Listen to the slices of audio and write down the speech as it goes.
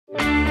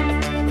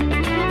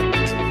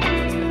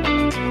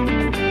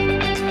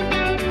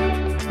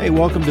Hey,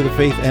 welcome to the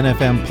Faith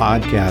NFM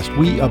podcast.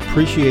 We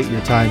appreciate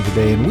your time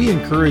today, and we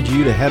encourage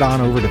you to head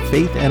on over to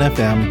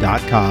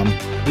faithnfm.com,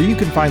 where you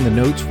can find the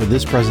notes for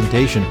this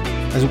presentation,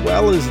 as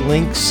well as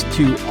links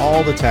to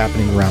all that's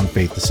happening around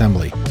Faith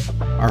Assembly.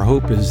 Our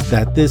hope is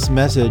that this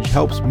message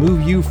helps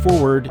move you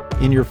forward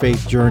in your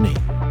faith journey.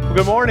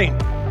 Good morning.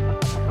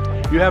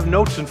 You have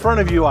notes in front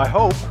of you, I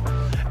hope,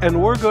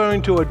 and we're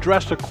going to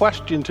address a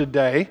question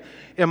today.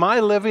 Am I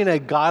living a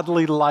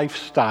godly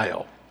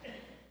lifestyle?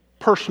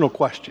 Personal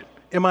question.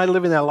 Am I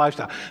living that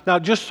lifestyle? Now,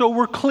 just so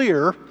we're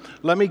clear,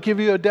 let me give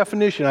you a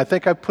definition. I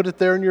think I put it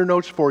there in your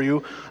notes for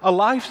you. A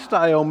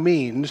lifestyle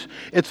means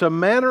it's a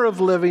manner of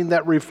living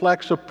that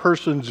reflects a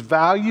person's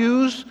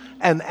values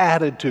and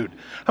attitude.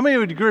 How many of you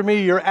would agree with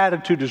me your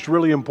attitude is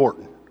really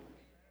important?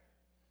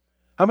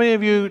 How many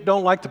of you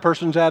don't like the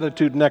person's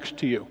attitude next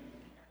to you?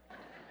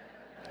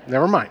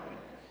 Never mind.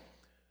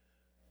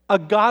 A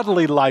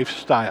godly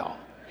lifestyle.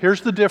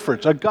 Here's the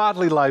difference. A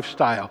godly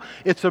lifestyle.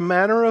 It's a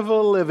manner of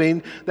a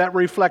living that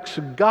reflects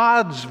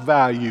God's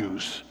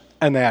values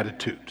and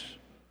attitudes.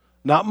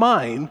 Not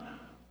mine,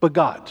 but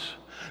God's.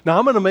 Now,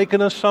 I'm going to make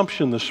an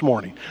assumption this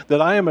morning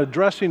that I am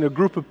addressing a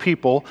group of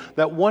people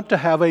that want to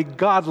have a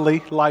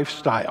godly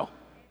lifestyle.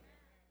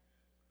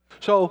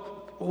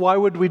 So, why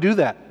would we do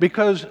that?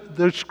 Because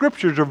the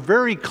scriptures are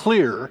very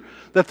clear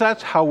that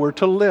that's how we're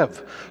to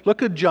live.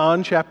 Look at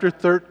John chapter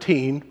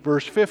 13,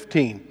 verse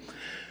 15.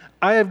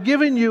 I have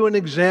given you an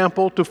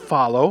example to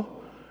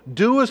follow.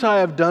 Do as I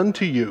have done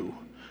to you.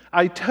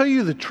 I tell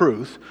you the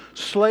truth,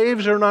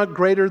 slaves are not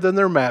greater than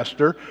their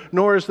master,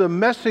 nor is the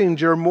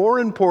messenger more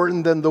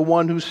important than the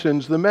one who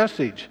sends the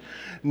message.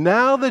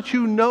 Now that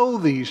you know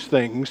these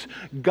things,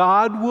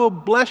 God will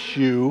bless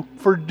you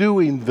for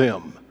doing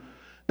them.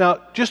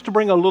 Now, just to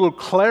bring a little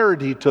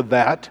clarity to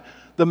that,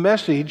 the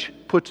Message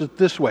puts it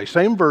this way,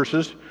 same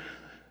verses.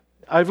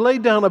 I've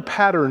laid down a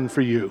pattern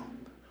for you.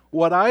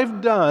 What I've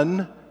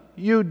done,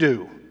 you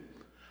do.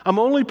 I'm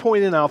only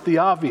pointing out the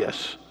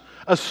obvious.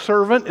 A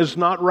servant is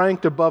not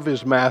ranked above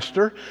his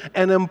master.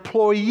 An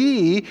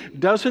employee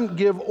doesn't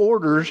give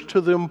orders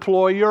to the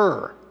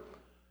employer.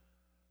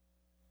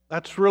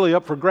 That's really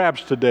up for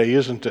grabs today,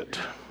 isn't it?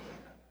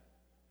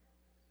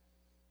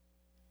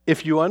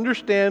 If you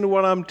understand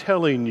what I'm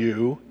telling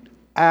you,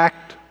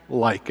 act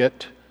like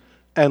it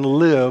and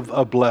live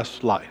a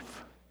blessed life.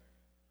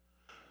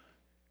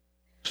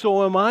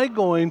 So am I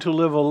going to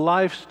live a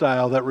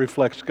lifestyle that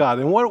reflects God?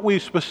 And what we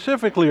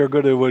specifically are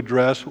going to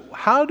address,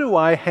 how do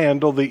I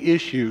handle the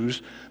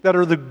issues that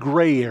are the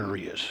gray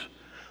areas?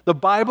 The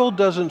Bible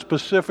doesn't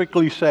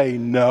specifically say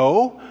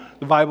no.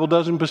 The Bible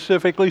doesn't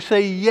specifically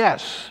say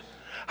yes.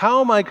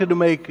 How am I going to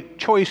make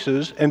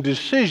choices and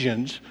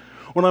decisions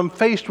when I'm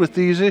faced with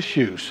these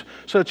issues?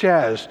 Such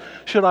as,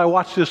 should I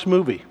watch this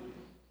movie?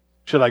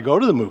 Should I go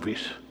to the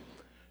movies?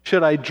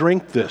 Should I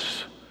drink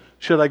this?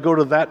 Should I go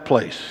to that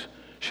place?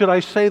 Should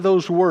I say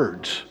those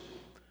words?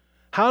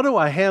 How do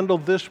I handle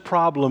this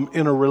problem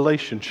in a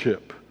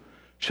relationship?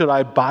 Should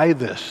I buy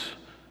this?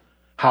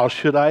 How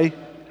should I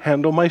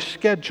handle my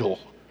schedule?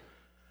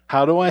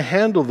 How do I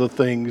handle the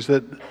things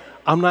that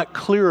I'm not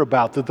clear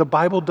about, that the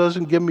Bible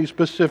doesn't give me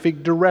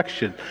specific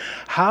direction?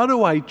 How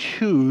do I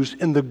choose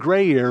in the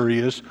gray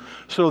areas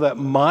so that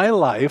my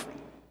life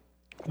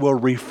will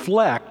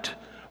reflect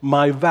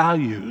my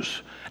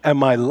values and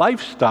my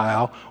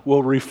lifestyle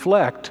will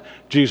reflect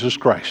Jesus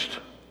Christ?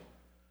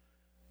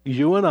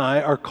 You and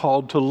I are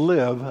called to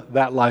live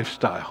that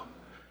lifestyle.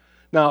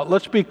 Now,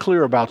 let's be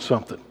clear about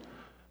something.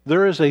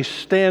 There is a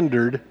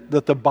standard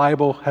that the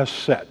Bible has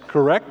set,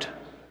 correct?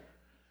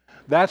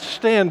 That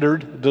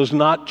standard does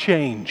not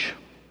change.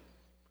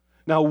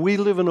 Now, we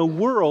live in a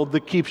world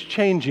that keeps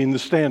changing the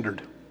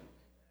standard.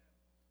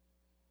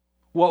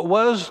 What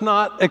was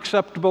not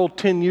acceptable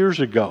 10 years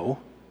ago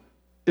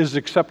is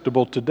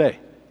acceptable today.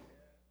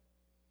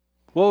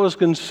 What was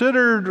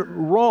considered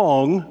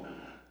wrong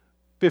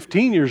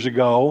 15 years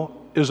ago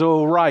is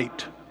all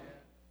right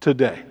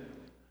today.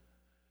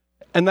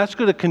 And that's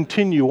going to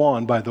continue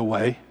on, by the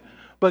way.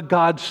 But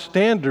God's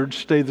standards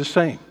stay the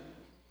same.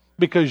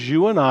 Because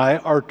you and I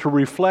are to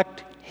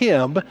reflect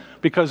Him,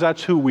 because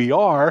that's who we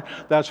are,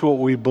 that's what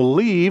we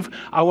believe.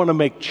 I want to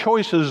make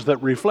choices that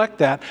reflect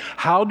that.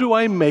 How do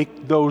I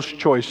make those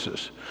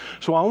choices?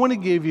 So I want to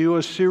give you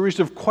a series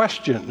of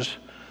questions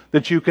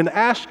that you can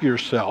ask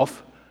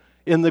yourself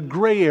in the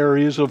gray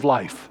areas of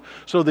life,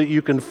 so that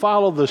you can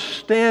follow the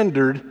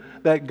standard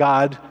that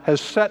God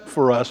has set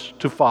for us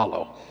to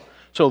follow.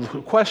 So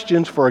the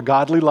questions for a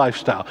godly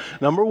lifestyle.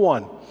 Number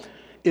one,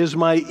 is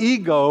my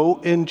ego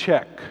in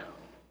check?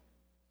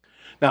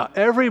 Now,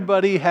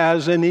 everybody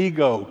has an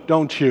ego,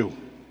 don't you?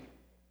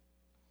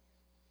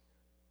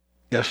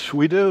 Yes,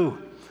 we do.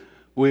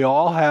 We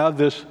all have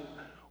this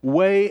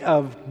way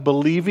of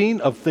believing,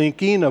 of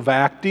thinking, of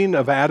acting,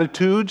 of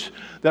attitudes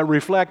that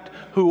reflect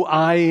who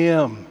I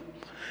am.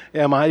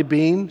 Am I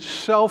being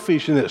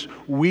selfish in this?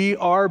 We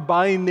are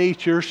by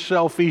nature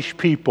selfish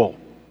people.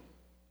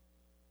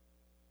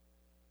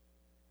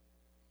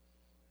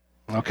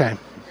 Okay.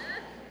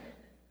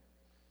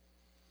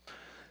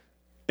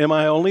 Am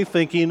I only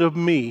thinking of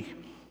me?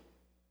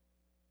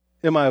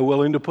 Am I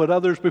willing to put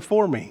others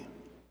before me?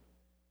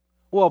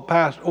 Well,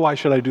 Pastor, why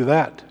should I do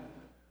that?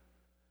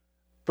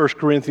 1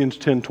 Corinthians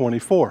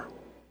 10:24.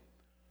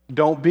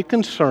 Don't be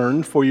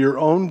concerned for your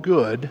own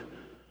good,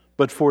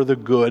 but for the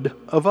good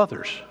of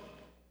others.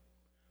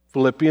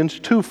 Philippians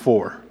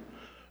 2:4.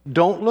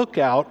 Don't look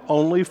out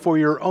only for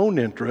your own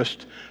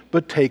interest,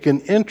 but take an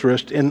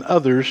interest in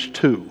others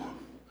too.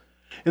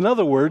 In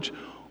other words,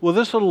 will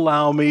this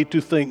allow me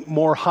to think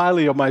more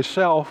highly of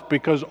myself,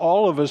 because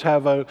all of us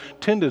have a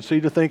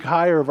tendency to think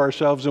higher of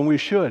ourselves than we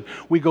should.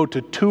 We go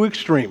to two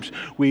extremes.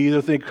 We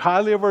either think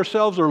highly of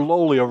ourselves or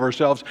lowly of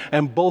ourselves,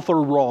 and both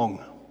are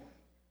wrong.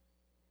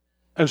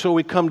 And so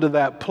we come to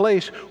that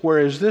place where,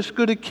 is this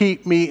going to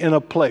keep me in a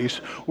place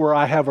where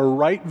I have a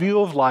right view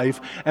of life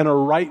and a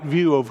right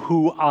view of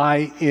who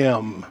I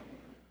am?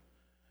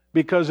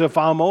 Because if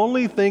I'm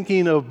only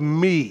thinking of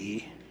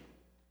me,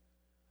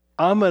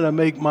 I'm going to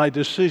make my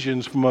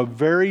decisions from a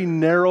very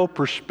narrow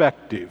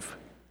perspective.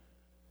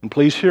 And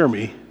please hear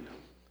me,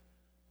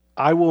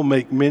 I will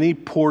make many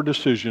poor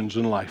decisions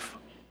in life.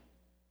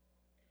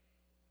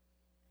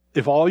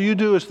 If all you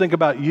do is think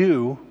about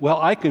you, well,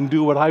 I can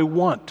do what I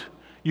want.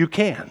 You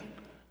can,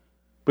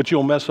 but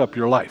you'll mess up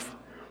your life.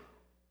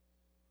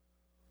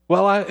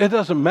 Well, it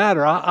doesn't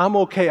matter. I'm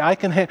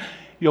okay.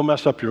 You'll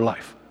mess up your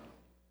life.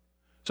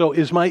 So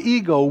is my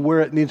ego where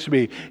it needs to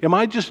be? Am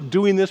I just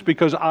doing this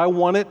because I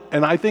want it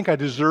and I think I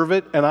deserve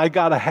it and I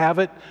got to have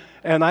it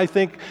and I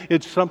think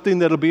it's something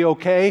that'll be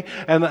okay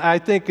and I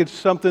think it's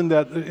something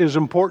that is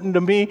important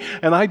to me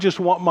and I just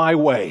want my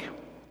way?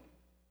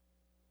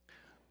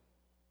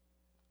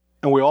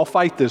 And we all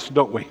fight this,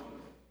 don't we?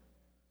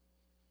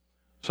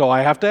 So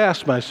I have to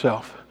ask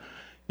myself,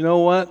 you know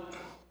what?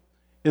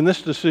 In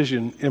this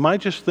decision, am I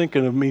just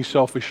thinking of me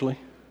selfishly?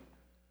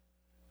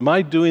 Am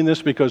I doing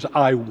this because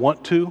I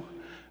want to?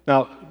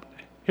 Now,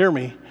 hear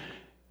me.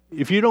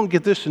 If you don't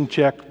get this in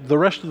check, the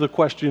rest of the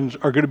questions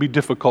are going to be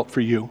difficult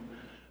for you,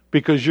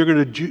 because you're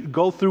going to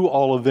go through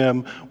all of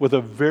them with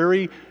a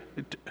very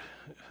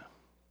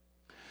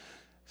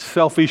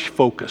selfish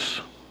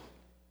focus.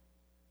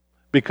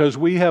 Because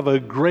we have a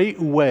great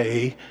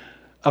way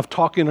of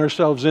talking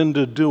ourselves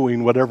into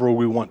doing whatever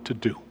we want to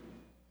do.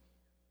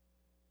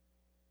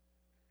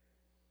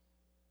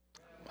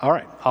 All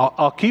right,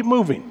 I'll keep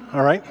moving,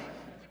 all right?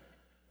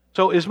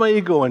 So is my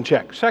ego in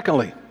check?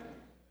 Secondly,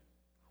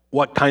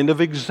 what kind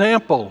of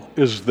example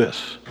is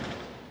this?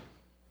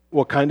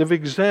 What kind of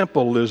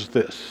example is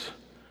this?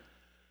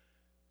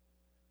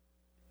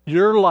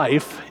 Your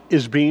life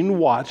is being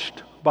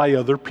watched by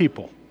other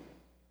people.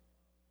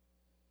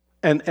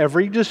 And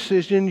every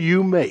decision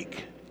you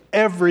make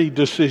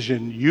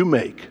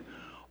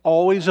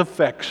always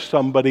affects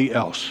somebody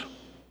else.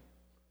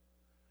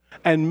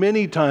 And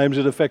many times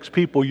it affects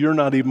people you're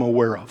not even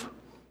aware of.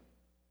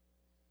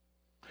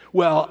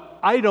 Well,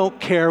 I don't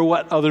care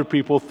what other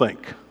people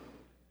think.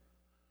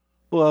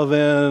 Well,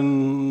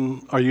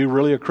 then, are you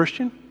really a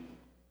Christian?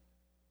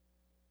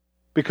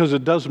 Because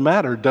it does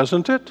matter,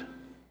 doesn't it?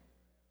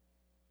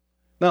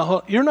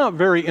 Now, you're not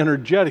very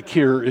energetic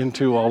here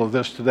into all of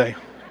this today.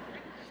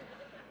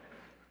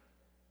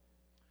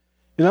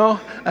 You know,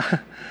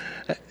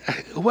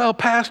 well,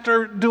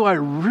 Pastor, do I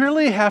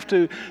really have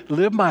to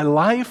live my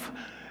life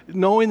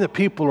knowing that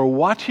people are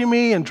watching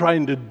me and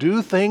trying to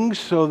do things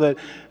so that,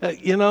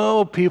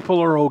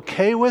 people are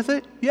okay with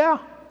it? Yeah.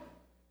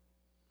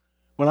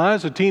 When I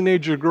was a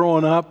teenager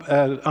growing up,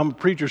 I'm a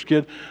preacher's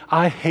kid,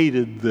 I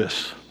hated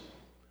this.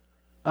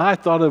 I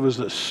thought it was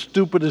the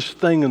stupidest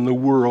thing in the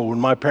world when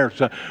my parents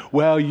said,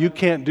 well, you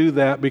can't do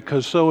that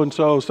because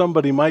so-and-so,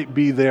 somebody might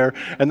be there,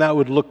 and that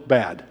would look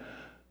bad.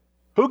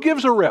 Who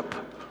gives a rip?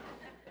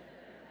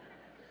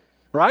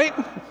 Right?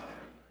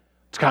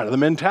 It's kind of the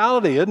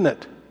mentality, isn't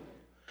it?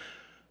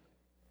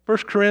 1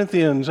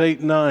 Corinthians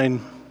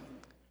 8:9,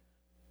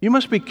 you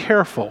must be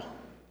careful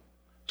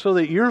so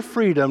that your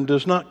freedom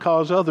does not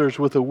cause others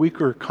with a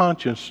weaker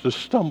conscience to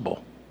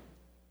stumble.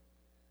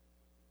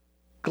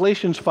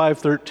 Galatians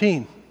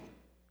 5:13,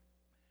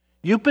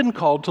 you've been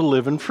called to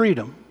live in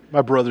freedom,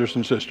 my brothers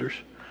and sisters.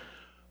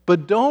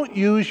 But don't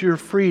use your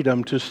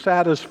freedom to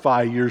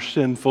satisfy your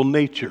sinful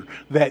nature,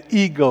 that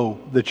ego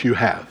that you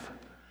have.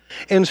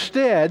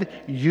 Instead,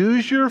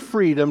 use your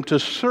freedom to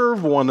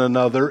serve one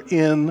another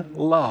in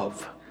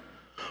love.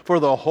 For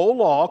the whole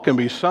law can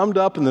be summed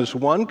up in this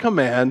one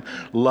command,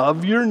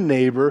 love your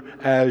neighbor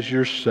as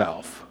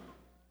yourself.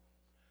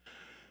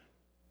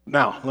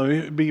 Now, let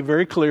me be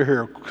very clear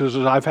here, because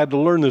I've had to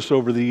learn this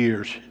over the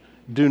years.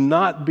 Do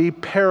not be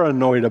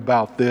paranoid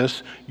about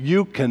this.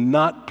 You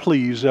cannot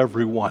please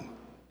everyone.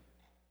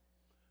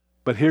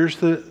 But here's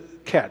the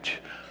catch.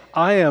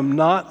 I am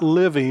not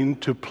living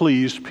to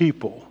please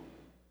people.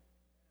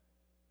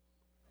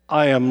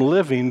 I am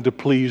living to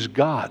please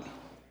God.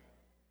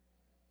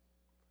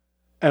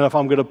 And if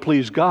I'm going to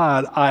please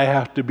God, I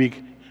have to be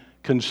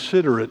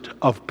considerate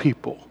of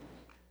people.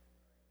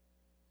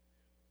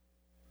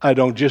 I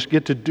don't just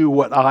get to do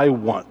what I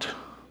want.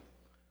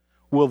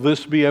 Will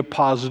this be a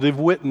positive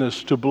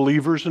witness to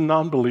believers and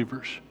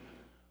non-believers?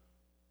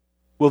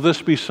 Will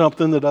this be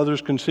something that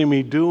others can see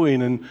me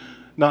doing and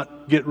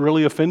not get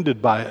really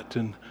offended by it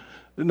and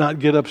not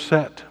get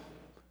upset?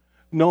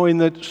 Knowing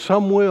that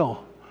some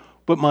will,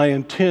 but my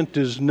intent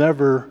is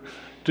never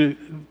to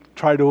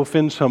try to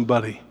offend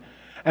somebody.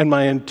 And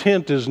my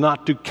intent is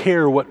not to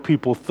care what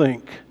people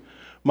think.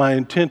 My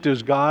intent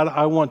is, God,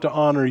 I want to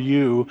honor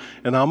you,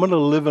 and I'm going to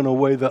live in a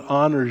way that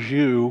honors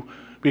you,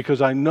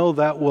 because I know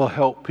that will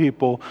help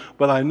people,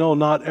 but I know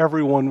not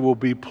everyone will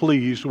be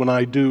pleased when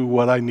I do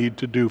what I need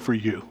to do for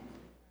you.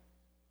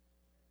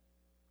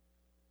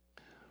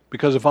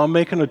 Because if I'm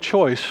making a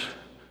choice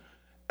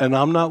and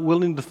I'm not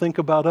willing to think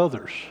about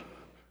others,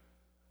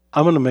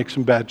 I'm going to make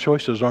some bad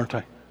choices, aren't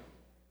I?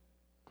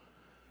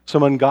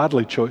 Some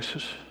ungodly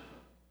choices.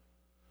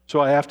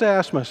 So I have to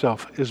ask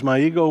myself, is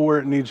my ego where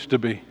it needs to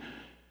be?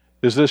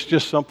 Is this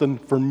just something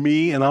for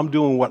me and I'm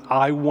doing what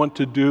I want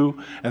to do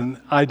and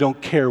I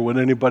don't care what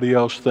anybody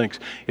else thinks?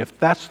 If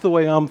that's the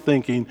way I'm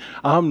thinking,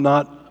 I'm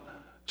not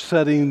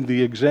setting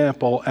the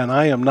example and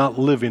I am not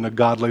living a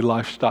godly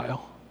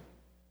lifestyle.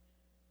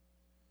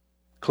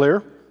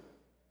 Clear?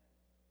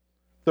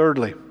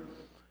 Thirdly,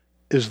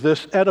 is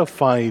this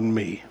edifying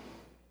me?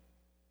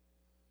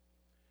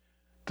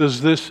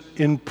 Does this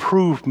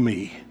improve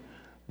me?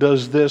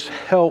 Does this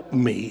help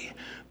me?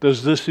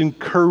 Does this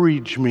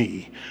encourage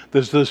me?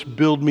 Does this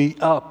build me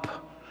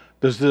up?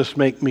 Does this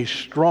make me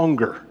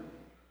stronger?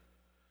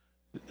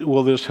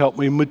 Will this help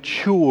me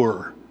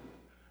mature?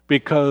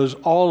 Because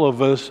all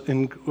of us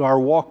in our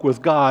walk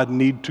with God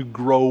need to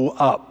grow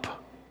up.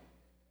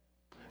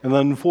 And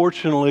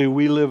unfortunately,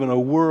 we live in a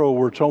world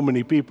where so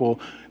many people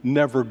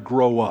never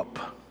grow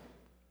up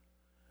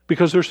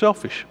because they're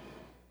selfish.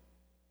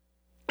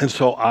 And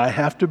so I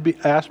have to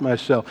ask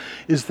myself,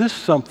 is this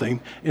something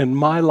in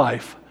my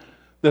life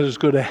that is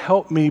going to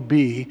help me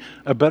be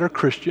a better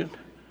Christian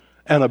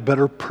and a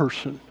better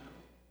person?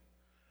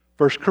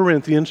 1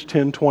 Corinthians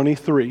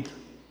 10:23.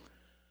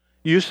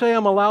 You say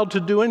I'm allowed to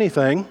do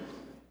anything,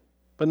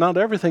 but not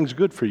everything's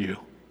good for you.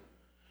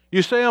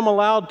 You say I'm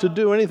allowed to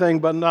do anything,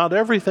 but not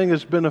everything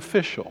is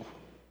beneficial.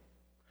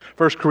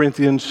 1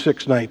 Corinthians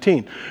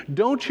 6:19.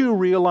 Don't you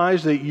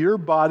realize that your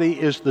body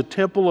is the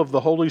temple of the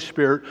Holy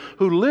Spirit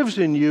who lives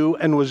in you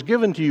and was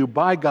given to you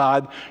by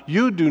God?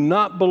 You do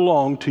not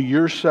belong to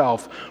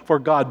yourself, for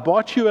God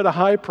bought you at a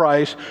high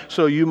price,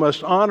 so you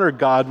must honor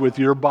God with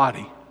your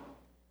body.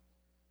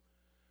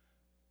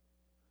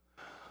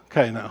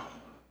 Okay, now,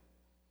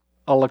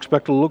 I'll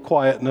expect a little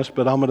quietness,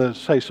 but I'm going to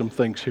say some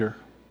things here.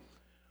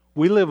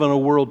 We live in a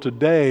world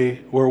today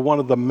where one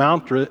of the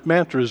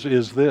mantras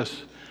is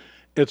this: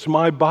 it's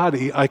my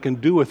body, I can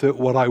do with it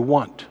what I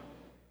want.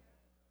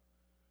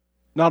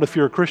 Not if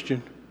you're a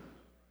Christian.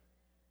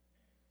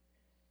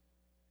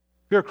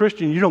 If you're a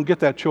Christian, you don't get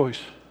that choice.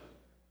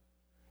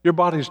 Your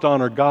body's to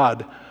honor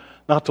God,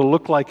 not to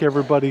look like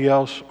everybody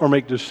else or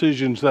make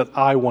decisions that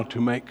I want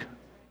to make.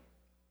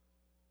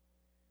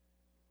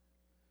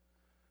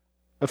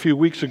 A few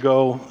weeks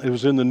ago, it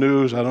was in the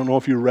news, I don't know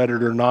if you read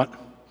it or not.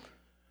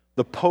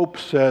 The Pope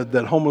said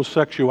that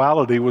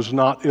homosexuality was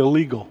not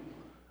illegal,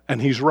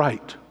 and he's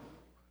right.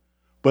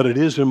 But it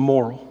is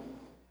immoral.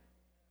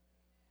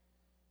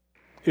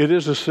 It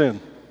is a sin.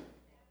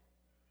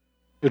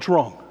 It's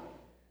wrong.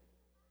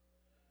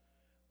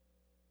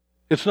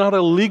 It's not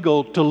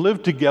illegal to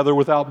live together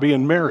without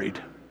being married,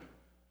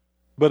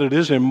 but it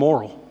is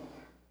immoral.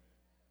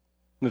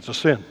 And it's a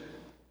sin.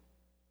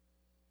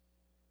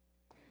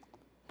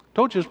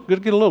 Told you it's going to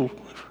get a little...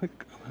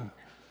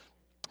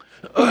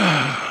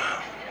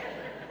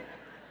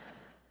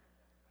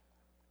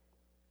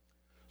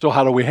 So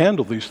how do we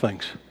handle these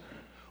things?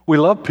 We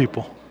love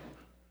people.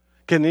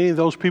 Can any of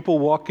those people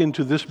walk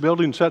into this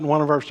building and sit in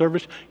one of our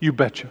services? You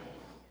betcha.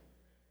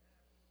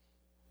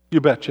 You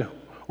betcha.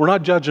 We're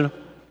not judging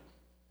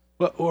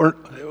them. Or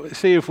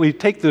see, if we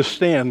take this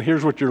stand,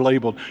 here's what you're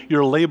labeled.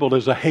 You're labeled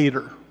as a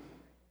hater.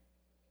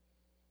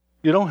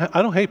 I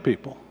don't hate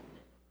people,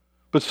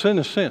 but sin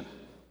is sin.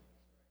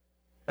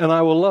 And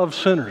I will love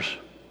sinners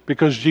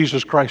because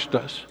Jesus Christ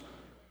does.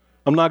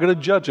 I'm not going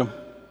to judge them.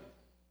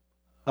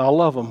 I'll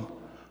love them.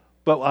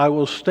 But I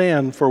will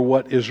stand for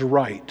what is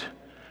right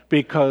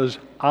because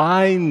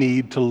I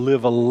need to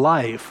live a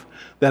life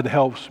that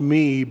helps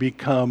me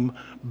become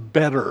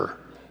better.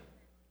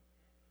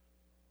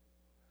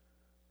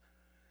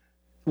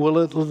 Will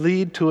it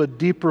lead to a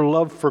deeper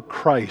love for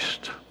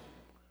Christ?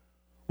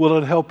 Will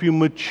it help you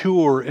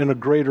mature in a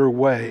greater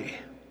way?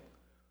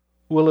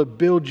 Will it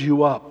build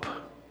you up?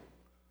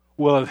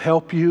 Will it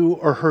help you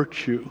or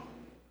hurt you?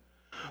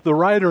 The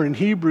writer in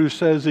Hebrews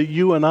says that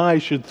you and I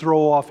should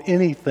throw off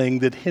anything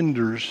that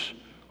hinders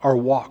our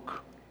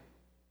walk.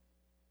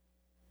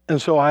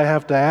 And so I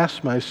have to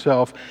ask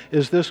myself,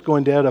 is this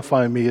going to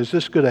edify me? Is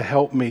this going to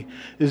help me?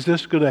 Is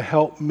this going to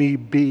help me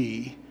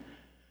be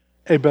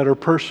a better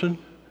person?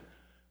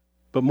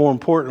 But more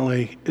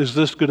importantly, is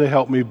this going to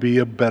help me be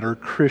a better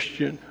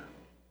Christian?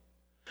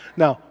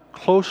 Now,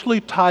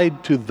 closely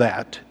tied to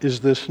that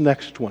is this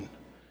next one.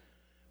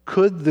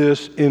 Could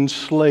this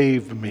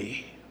enslave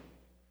me?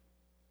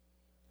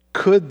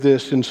 Could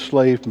this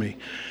enslave me?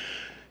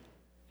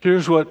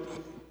 Here's what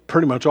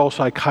pretty much all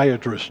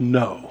psychiatrists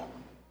know.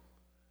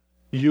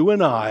 You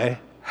and I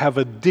have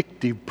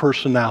addictive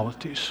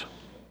personalities.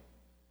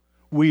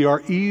 We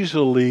are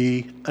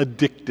easily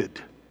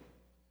addicted.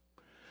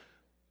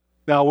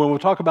 Now, when we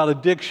talk about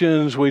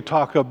addictions, we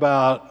talk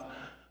about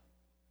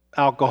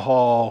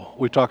alcohol,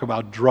 we talk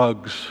about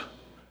drugs,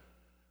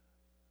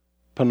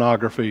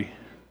 pornography.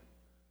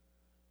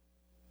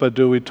 But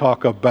do we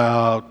talk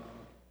about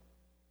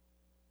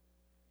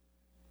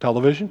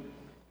television?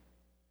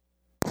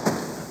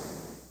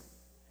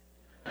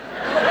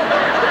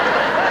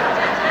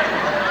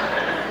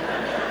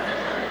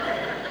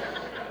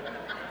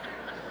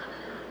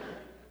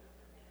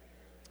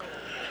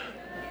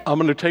 I'm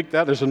going to take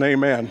that as an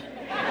amen.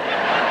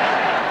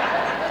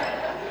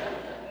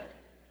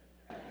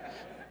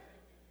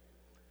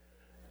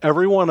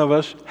 Every one of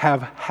us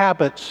have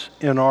habits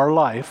in our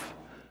life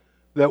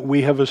that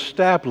we have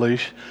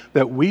established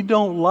that we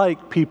don't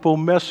like people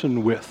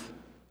messing with.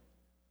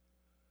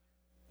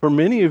 For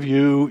many of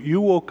you,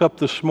 you woke up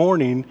this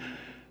morning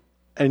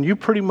and you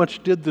pretty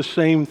much did the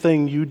same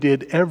thing you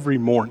did every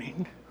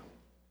morning.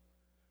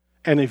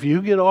 And if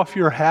you get off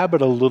your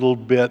habit a little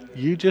bit,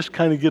 you just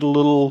kind of get a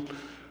little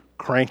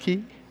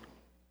cranky.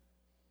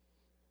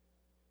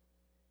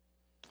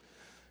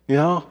 You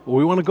know,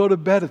 we want to go to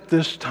bed at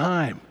this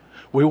time.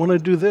 We want to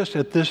do this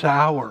at this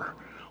hour.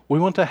 We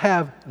want to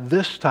have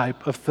this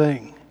type of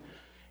thing.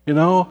 You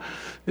know,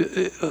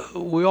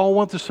 we all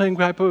want the same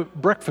type of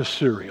breakfast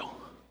cereal.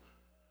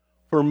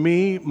 For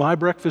me, my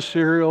breakfast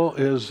cereal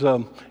is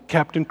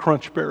Captain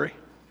Crunchberry.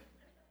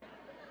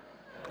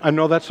 I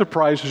know that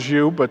surprises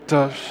you, but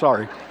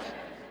sorry.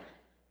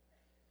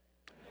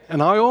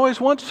 And I always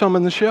want some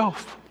on the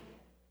shelf.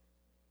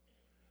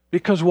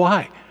 Because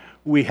why?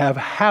 We have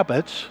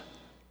habits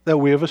that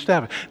we have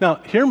established. Now,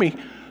 hear me.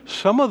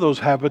 Some of those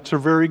habits are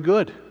very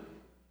good.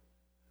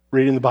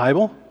 Reading the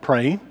Bible,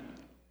 praying.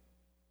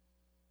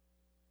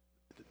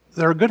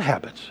 They're good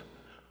habits.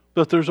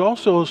 But there's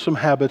also some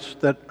habits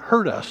that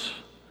hurt us.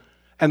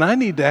 And I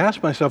need to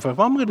ask myself, if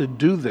I'm going to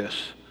do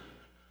this,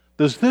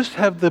 does this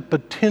have the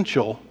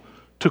potential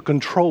to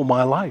control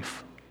my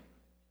life?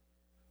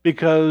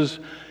 Because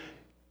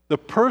the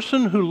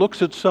person who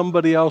looks at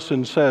somebody else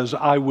and says,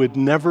 I would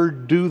never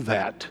do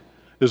that,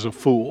 is a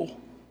fool.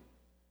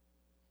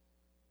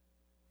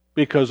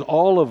 Because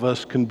all of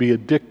us can be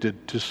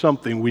addicted to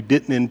something we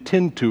didn't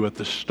intend to at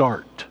the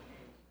start.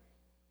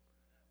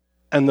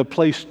 And the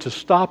place to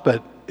stop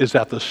it is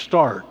at the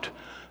start,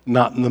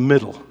 not in the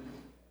middle.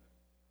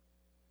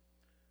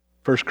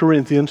 1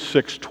 Corinthians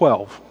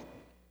 6:12.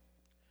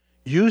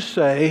 You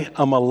say,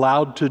 I'm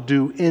allowed to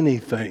do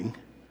anything,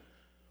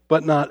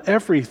 but not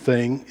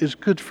everything is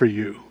good for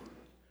you.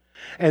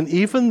 And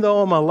even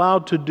though I'm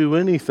allowed to do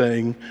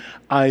anything,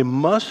 I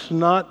must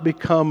not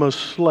become a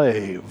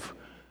slave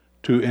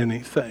to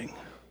anything.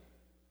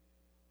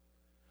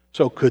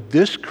 So could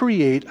this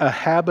create a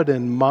habit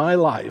in my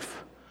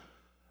life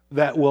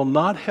that will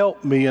not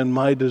help me in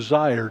my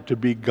desire to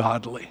be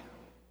godly?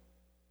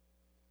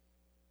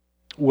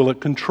 Will it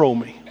control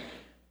me?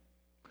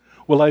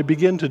 Will I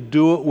begin to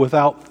do it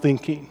without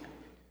thinking?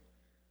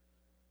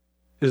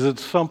 Is it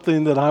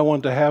something that I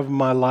want to have in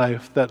my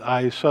life that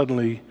I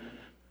suddenly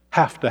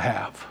have to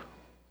have?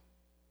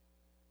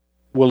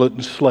 Will it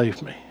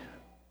enslave me?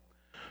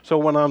 So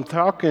when I'm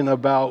talking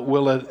about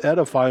will it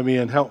edify me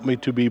and help me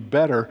to be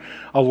better,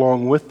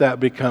 along with that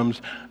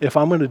becomes, if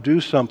I'm going to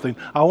do something,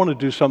 I want to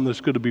do something that's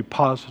going to be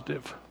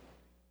positive.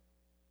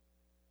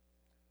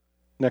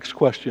 Next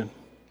question.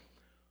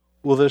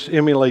 Will this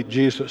emulate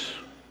Jesus?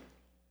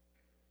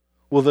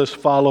 Will this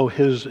follow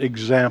his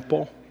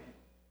example?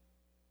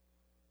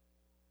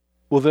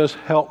 Will this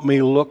help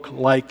me look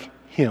like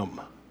him?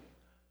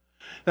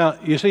 Now,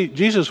 you see,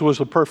 Jesus was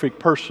a perfect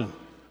person.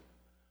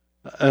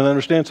 And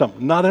understand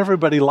something, not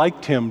everybody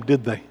liked him,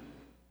 did they?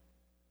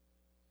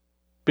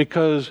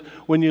 Because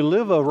when you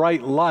live a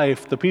right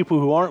life, the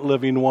people who aren't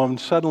living one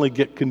suddenly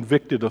get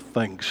convicted of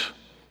things.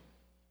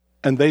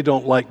 And they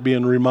don't like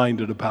being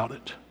reminded about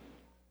it.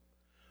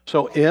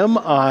 So am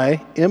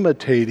I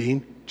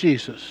imitating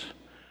Jesus?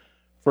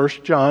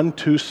 1 John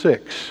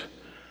 2:6.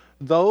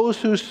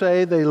 Those who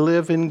say they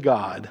live in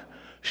God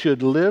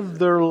should live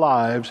their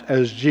lives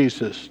as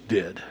Jesus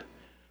did.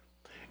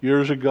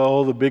 Years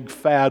ago, the big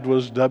fad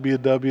was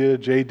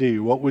WWJD.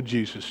 What would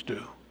Jesus do?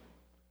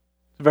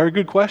 It's a very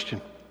good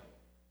question.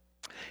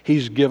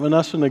 He's given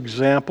us an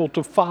example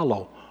to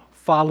follow.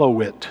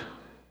 Follow it.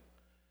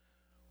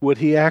 Would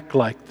he act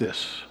like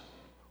this?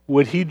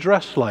 Would he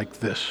dress like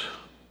this?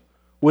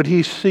 Would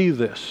he see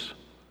this?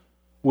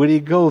 Would he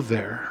go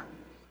there?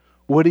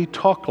 Would he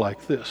talk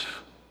like this?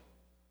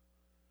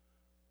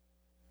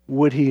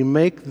 Would he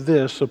make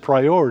this a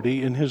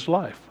priority in his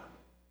life?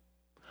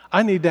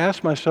 I need to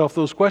ask myself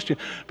those questions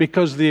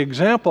because the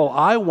example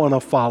I want to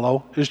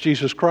follow is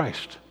Jesus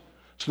Christ.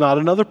 It's not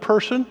another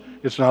person.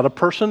 It's not a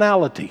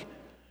personality.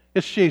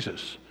 It's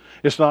Jesus.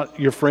 It's not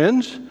your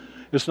friends.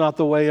 It's not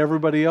the way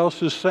everybody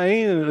else is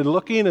saying and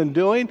looking and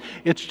doing.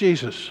 It's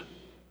Jesus.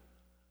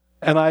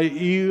 And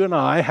you and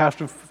I have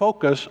to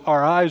focus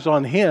our eyes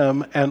on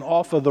him and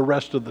off of the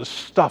rest of the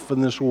stuff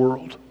in this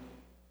world.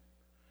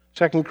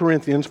 2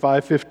 Corinthians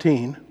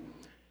 5:15.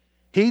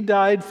 He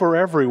died for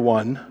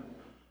everyone,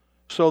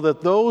 so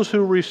that those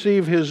who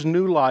receive his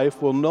new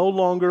life will no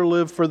longer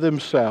live for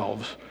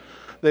themselves.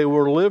 They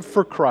will live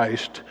for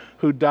Christ,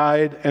 who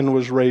died and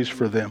was raised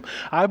for them.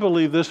 I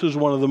believe this is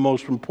one of the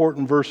most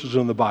important verses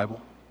in the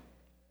Bible.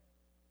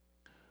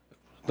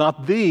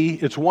 Not the,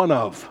 it's one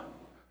of.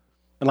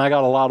 And I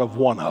got a lot of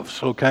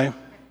one-ofs, okay?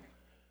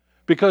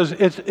 Because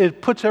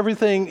it puts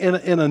everything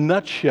in a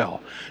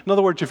nutshell. In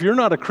other words, if you're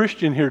not a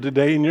Christian here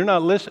today and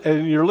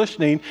you're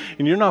listening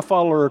and you're not a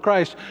follower of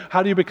Christ,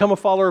 how do you become a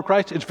follower of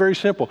Christ? It's very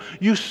simple.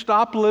 You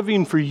stop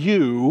living for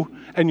you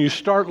and you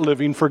start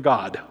living for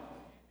God.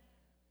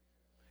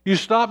 You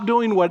stop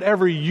doing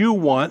whatever you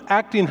want,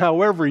 acting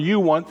however you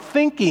want,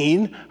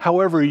 thinking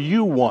however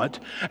you want,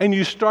 and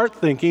you start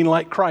thinking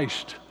like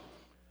Christ.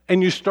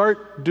 And you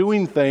start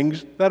doing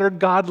things that are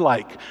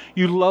godlike.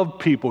 You love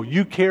people.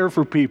 You care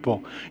for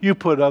people. You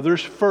put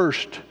others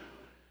first.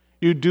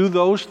 You do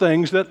those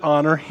things that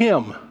honor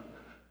him.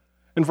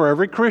 And for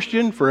every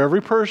Christian, for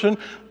every person,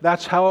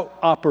 that's how it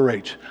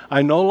operates.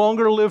 I no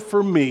longer live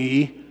for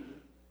me.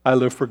 I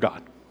live for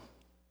God.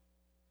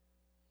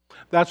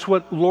 That's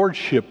what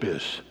lordship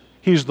is.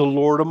 He's the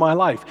Lord of my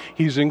life.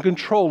 He's in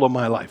control of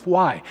my life.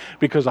 Why?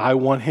 Because I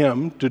want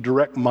him to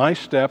direct my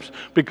steps,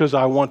 because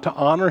I want to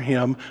honor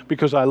him,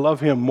 because I love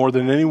him more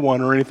than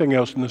anyone or anything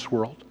else in this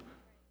world.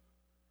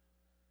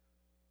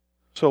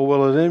 So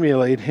we'll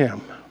emulate him.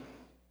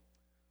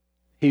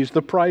 He's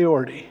the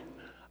priority.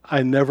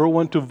 I never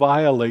want to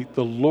violate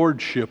the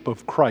lordship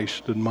of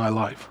Christ in my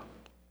life.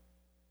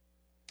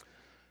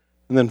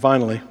 And then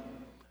finally,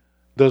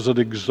 does it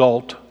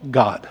exalt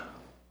God?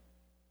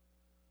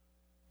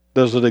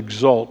 Does it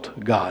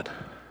exalt God?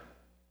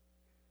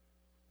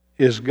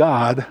 Is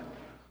God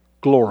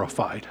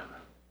glorified?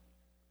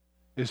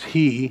 Is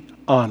he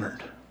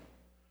honored?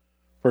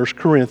 1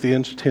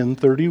 Corinthians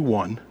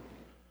 10:31.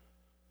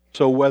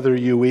 So whether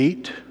you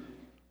eat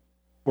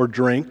or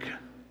drink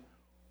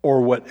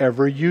or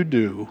whatever you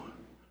do,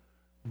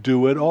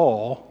 do it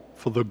all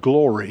for the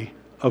glory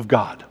of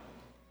God.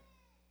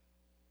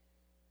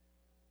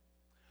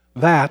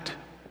 That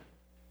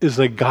is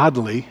a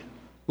godly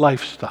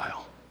lifestyle.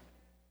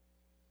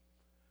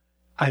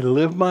 I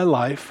live my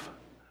life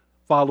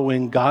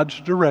following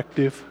God's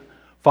directive,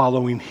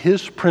 following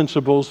his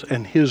principles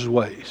and his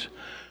ways.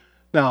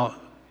 Now,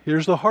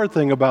 here's the hard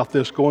thing about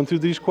this, going through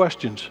these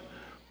questions.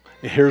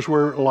 Here's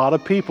where a lot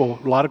of people,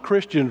 a lot of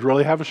Christians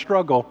really have a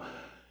struggle.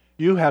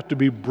 You have to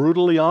be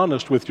brutally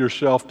honest with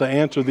yourself to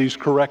answer these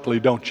correctly,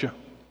 don't you?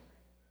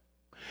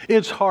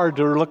 It's hard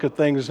to look at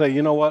things and say,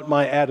 you know what,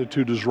 my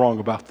attitude is wrong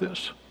about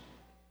this.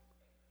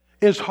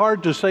 It's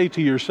hard to say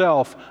to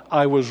yourself,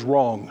 I was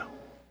wrong.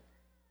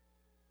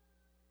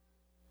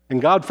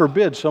 And God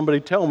forbid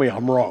somebody tell me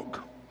I'm wrong.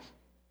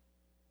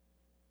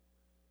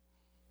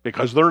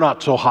 Because they're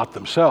not so hot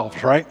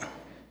themselves, right?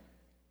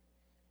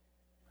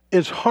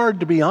 It's hard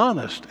to be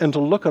honest and to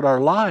look at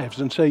our lives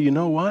and say, you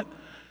know what?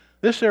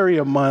 This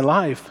area of my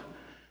life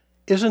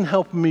isn't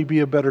helping me be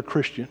a better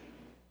Christian.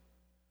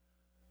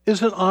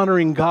 Isn't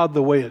honoring God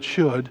the way it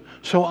should,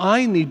 so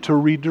I need to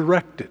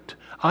redirect it.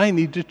 I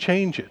need to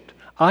change it.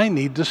 I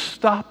need to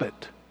stop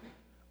it.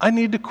 I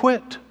need to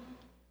quit.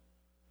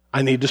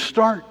 I need to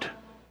start.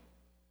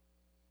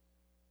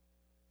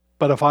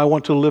 But if I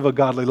want to live a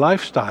godly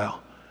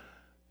lifestyle,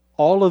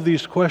 all of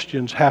these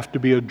questions have to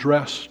be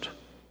addressed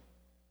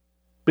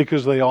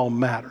because they all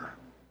matter.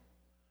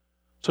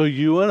 So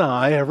you and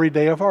I, every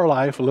day of our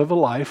life, live a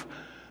life.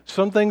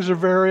 Some things are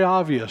very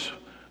obvious.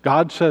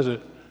 God says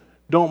it.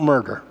 Don't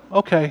murder.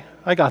 Okay,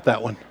 I got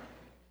that one.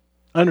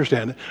 I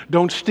understand it.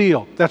 Don't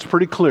steal. That's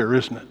pretty clear,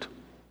 isn't it?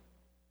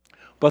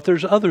 But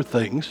there's other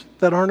things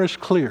that aren't as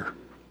clear.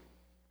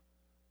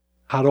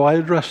 How do I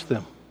address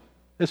them?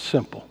 It's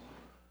simple.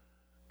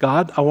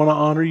 God, I want to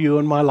honor you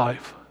in my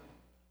life.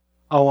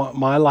 I want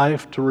my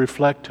life to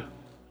reflect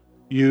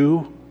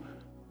you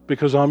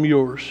because I'm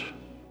yours.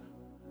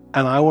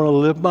 And I want to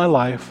live my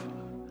life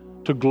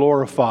to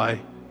glorify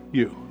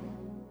you.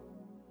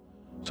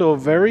 So a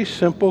very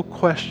simple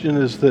question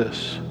is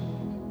this: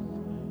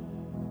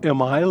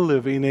 am I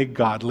living a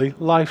godly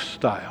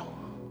lifestyle?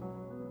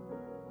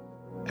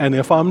 And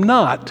if I'm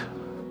not,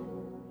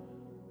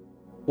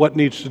 what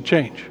needs to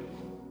change?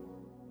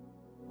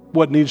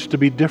 What needs to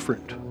be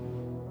different?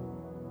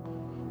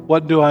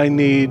 What do I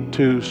need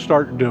to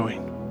start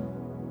doing?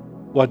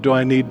 What do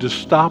I need to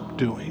stop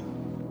doing?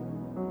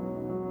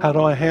 How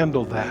do I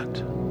handle that?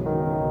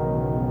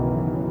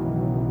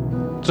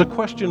 It's a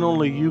question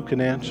only you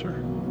can answer.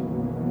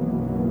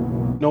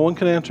 No one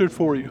can answer it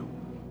for you.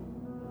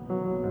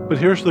 But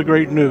here's the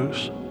great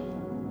news.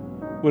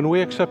 When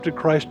we accepted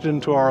Christ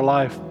into our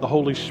life, the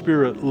Holy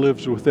Spirit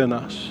lives within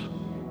us.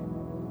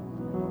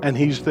 And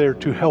he's there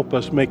to help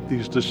us make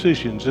these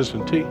decisions,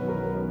 isn't he?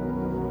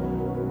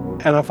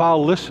 And if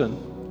I'll listen,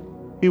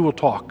 he will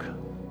talk.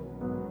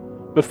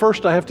 But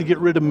first I have to get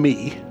rid of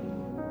me.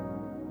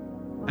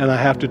 and I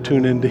have to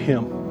tune into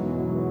Him.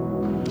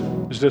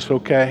 Is this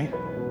okay?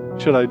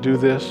 Should I do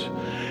this?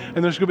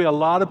 And there's going to be a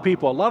lot of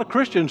people, a lot of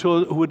Christians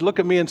who would look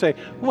at me and say,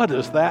 what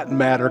does that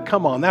matter?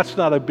 Come on, that's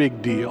not a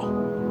big deal.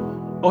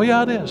 Oh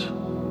yeah, it is.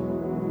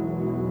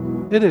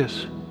 It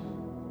is.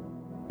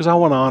 Because I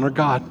want to honor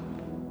God.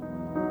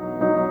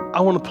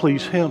 I want to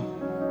please Him.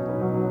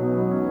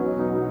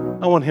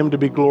 I want Him to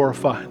be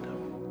glorified.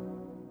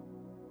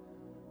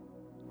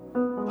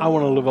 I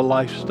want to live a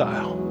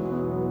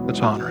lifestyle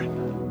that's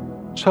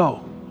honoring.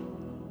 So,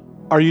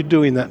 are you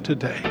doing that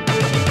today?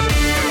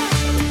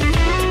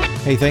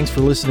 Hey, thanks for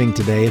listening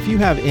today. If you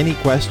have any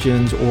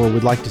questions or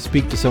would like to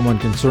speak to someone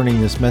concerning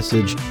this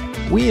message,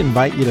 we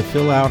invite you to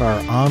fill out our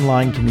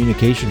online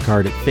communication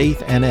card at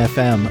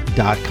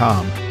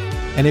faithnfm.com.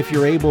 And if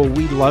you're able,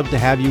 we'd love to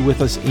have you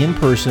with us in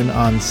person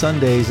on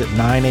Sundays at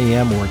 9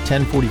 a.m. or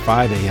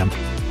 10:45 a.m.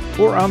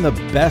 or on the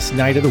best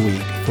night of the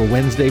week for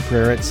Wednesday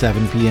prayer at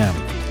 7 p.m.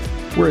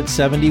 We're at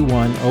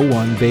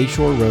 7101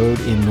 Bayshore Road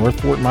in North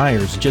Fort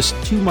Myers, just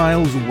 2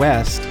 miles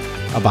west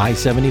of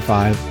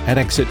I-75 at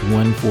exit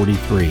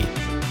 143.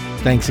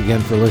 Thanks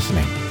again for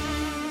listening.